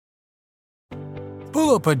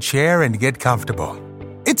Pull up a chair and get comfortable.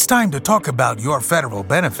 It's time to talk about your federal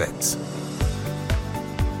benefits.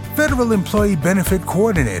 Federal Employee Benefit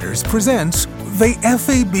Coordinators presents the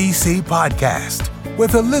FEBC Podcast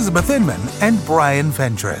with Elizabeth Inman and Brian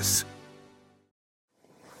Fentress.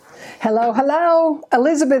 Hello.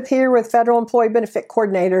 Elizabeth here with Federal Employee Benefit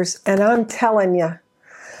Coordinators, and I'm telling you,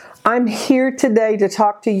 I'm here today to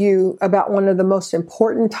talk to you about one of the most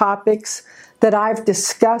important topics that I've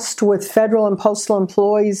discussed with federal and postal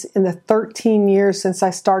employees in the 13 years since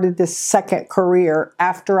I started this second career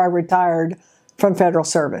after I retired from federal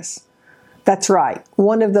service. That's right,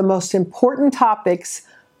 one of the most important topics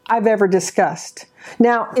I've ever discussed.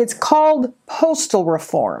 Now, it's called postal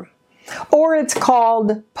reform, or it's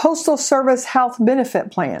called Postal Service Health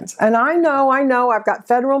Benefit Plans. And I know, I've got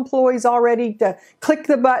federal employees already to click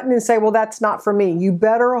the button and say, well, that's not for me. You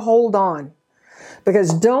better hold on.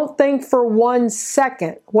 Because don't think for 1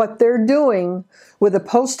 second what they're doing with the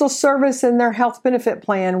Postal Service and their health benefit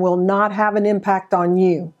plan will not have an impact on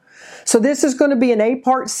you. So this is going to be an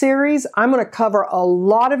 8-part series. I'm going to cover a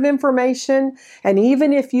lot of information. And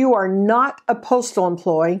even if you are not a postal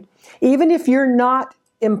employee, even if you're not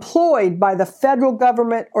employed by the federal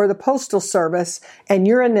government or the Postal Service and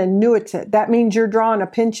you're an annuitant, that means you're drawing a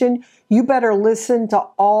pension, you better listen to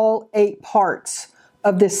all 8 parts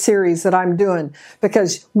of this series that I'm doing,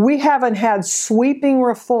 because we haven't had sweeping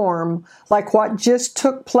reform like what just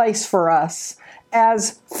took place for us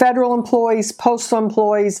as federal employees, postal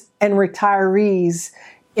employees, and retirees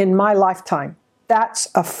in my lifetime. That's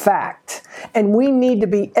a fact. And we need to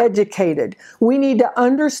be educated. We need to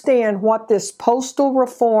understand what this postal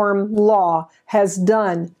reform law has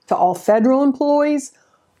done to all federal employees,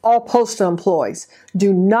 all postal employees.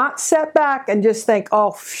 Do not sit back and just think, oh,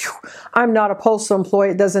 phew, I'm not a postal employee,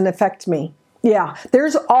 it doesn't affect me. Yeah,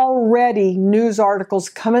 there's already news articles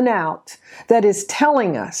coming out that is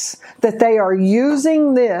telling us that they are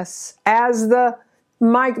using this as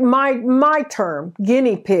my term,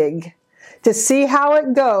 guinea pig, to see how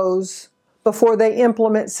it goes before they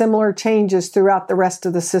implement similar changes throughout the rest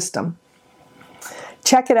of the system.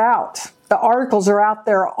 Check it out. The articles are out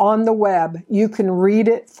there on the web. You can read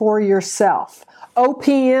it for yourself.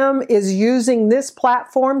 OPM is using this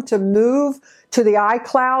platform to move to the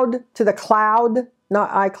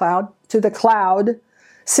cloud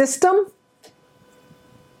system.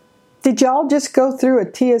 Did y'all just go through a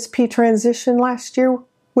TSP transition last year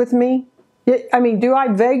with me? Do I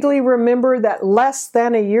vaguely remember that less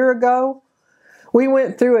than a year ago, we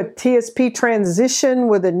went through a TSP transition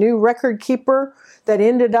with a new record keeper that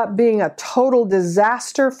ended up being a total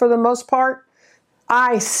disaster for the most part?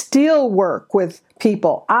 I still work with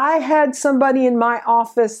people. I had somebody in my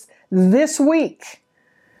office this week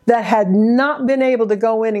that had not been able to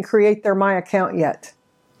go in and create their My Account yet.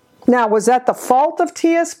 Now, was that the fault of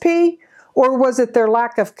TSP, or was it their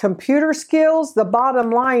lack of computer skills? The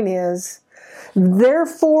bottom line is their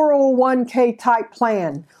 401k type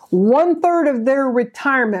plan, 1/3 of their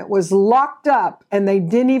retirement was locked up and they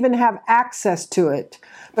didn't even have access to it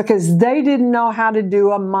because they didn't know how to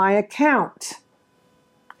do a My Account.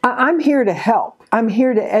 I'm here to help. I'm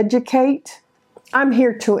here to educate. I'm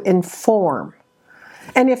here to inform.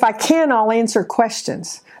 And if I can, I'll answer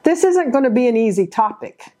questions. This isn't going to be an easy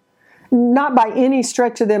topic, not by any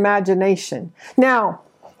stretch of the imagination. Now,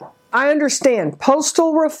 I understand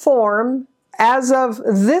postal reform as of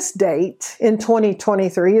this date in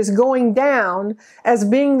 2023 is going down as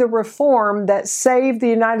being the reform that saved the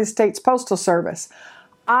United States Postal Service.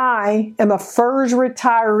 I am a FERS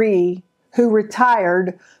retiree who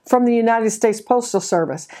retired from the United States Postal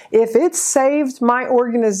Service. If it saved my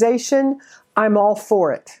organization, I'm all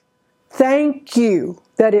for it. Thank you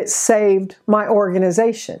that it saved my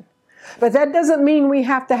organization. But that doesn't mean we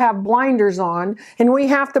have to have blinders on and we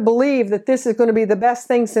have to believe that this is going to be the best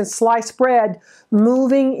thing since sliced bread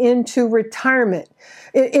moving into retirement.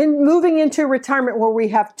 In moving into retirement where we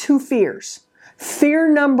have 2 fears. Fear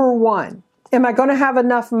number 1, am I going to have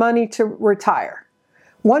enough money to retire?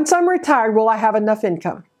 Once I'm retired, will I have enough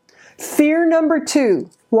income? Fear number 2,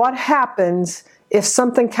 what happens if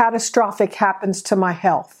something catastrophic happens to my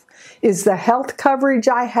health? Is the health coverage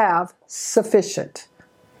I have sufficient?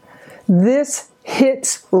 This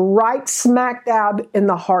hits right smack dab in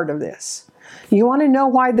the heart of this. You want to know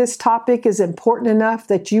why this topic is important enough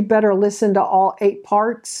that you better listen to all 8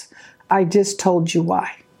 parts? I just told you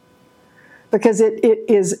why. Because it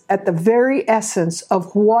is at the very essence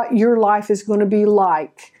of what your life is going to be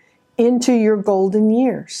like into your golden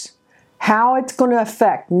years. how it's going to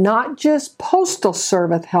affect not just Postal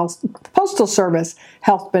Service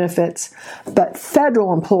health benefits, but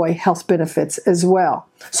federal employee health benefits as well.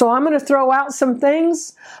 So I'm going to throw out some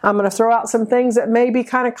things. I'm going to throw out some things that may be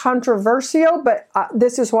kind of controversial, but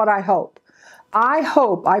this is what I hope. I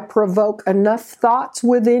hope I provoke enough thoughts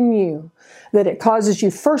within you that it causes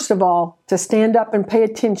you, first of all, to stand up and pay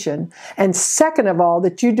attention. And second of all,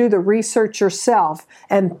 that you do the research yourself.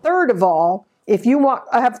 And third of all, if you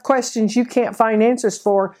have questions you can't find answers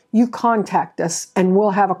for, you contact us and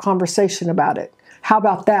we'll have a conversation about it. How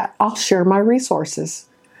about that? I'll share my resources.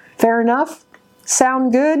 Fair enough?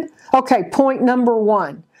 Sound good? Okay, point number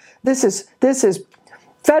 1. This is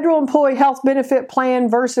Federal Employee Health Benefit Plan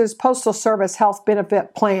versus Postal Service Health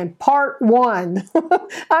Benefit Plan, Part 1.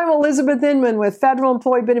 I'm Elizabeth Inman with Federal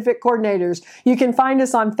Employee Benefit Coordinators. You can find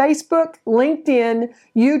us on Facebook, LinkedIn,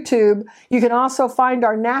 YouTube. You can also find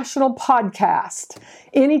our national podcast.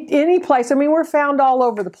 Any place. I mean, we're found all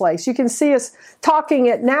over the place. You can see us talking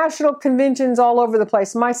at national conventions all over the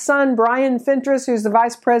place. My son, Brian Fentress, who's the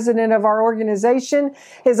vice president of our organization,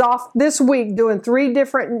 is off this week doing 3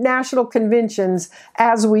 different national conventions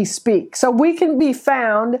as we speak. So we can be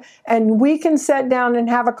found and we can sit down and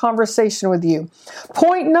have a conversation with you.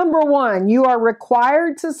 Point number 1, you are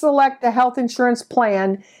required to select a health insurance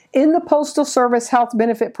plan in the Postal Service Health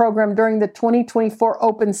Benefit Program during the 2024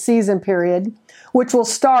 open season period, which will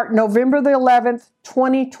start November the 11th,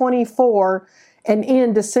 2024, and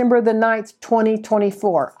end December the 9th,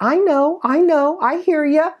 2024. I know, I hear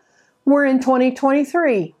you. We're in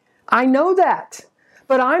 2023. I know that.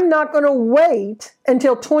 But I'm not going to wait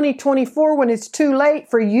until 2024 when it's too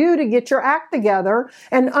late for you to get your act together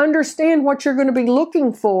and understand what you're going to be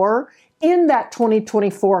looking for in that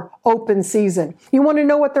 2024 open season. You want to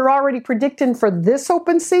know what they're already predicting for this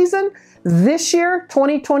open season? This year,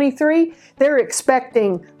 2023, they're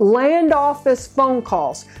expecting land office phone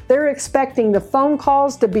calls. They're expecting the phone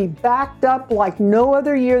calls to be backed up like no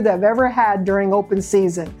other year they've ever had during open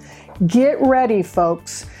season. Get ready,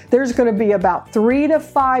 folks. There's going to be about 3 to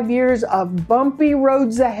 5 years of bumpy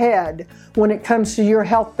roads ahead when it comes to your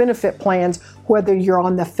health benefit plans, whether you're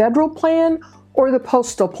on the federal plan or the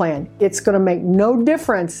postal plan. It's going to make no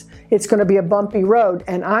difference. It's going to be a bumpy road,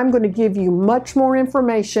 and I'm going to give you much more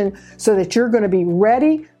information so that you're going to be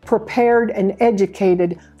ready, prepared, and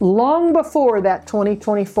educated long before that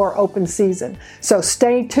 2024 open season. So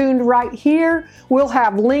stay tuned right here. We'll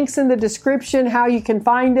have links in the description, how you can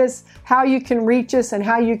find us, how you can reach us, and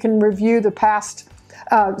how you can review the past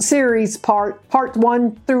series part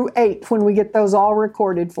 1 through 8 when we get those all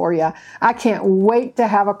recorded for you. I can't wait to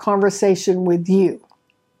have a conversation with you.